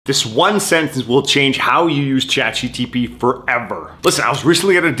This one sentence will change how you use ChatGPT forever. Listen, I was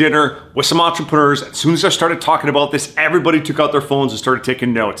recently at a dinner with some entrepreneurs. As soon as I started talking about this, everybody took out their phones and started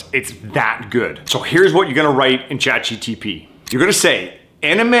taking notes. It's that good. So here's what you're gonna write in ChatGPT. You're gonna say,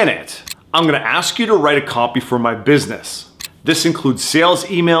 in a minute, I'm gonna ask you to write a copy for my business. This includes sales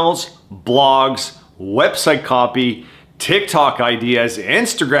emails, blogs, website copy, TikTok ideas,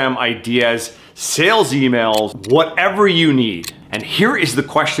 Instagram ideas, sales emails, whatever you need. And here is the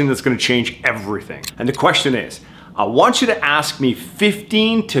question that's gonna change everything. And the question is, I want you to ask me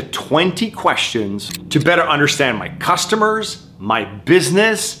 15 to 20 questions to better understand my customers, my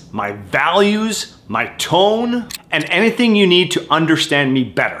business, my values, my tone, and anything you need to understand me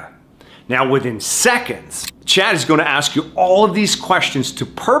better. Now, within seconds, Chat is going to ask you all of these questions to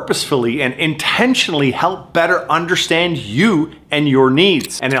purposefully and intentionally help better understand you and your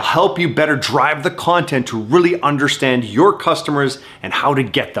needs. And it'll help you better drive the content to really understand your customers and how to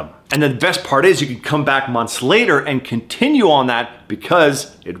get them. And the best part is you can come back months later and continue on that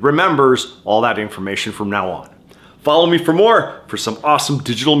because it remembers all that information from now on. Follow me for more for some awesome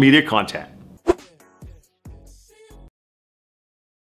digital media content.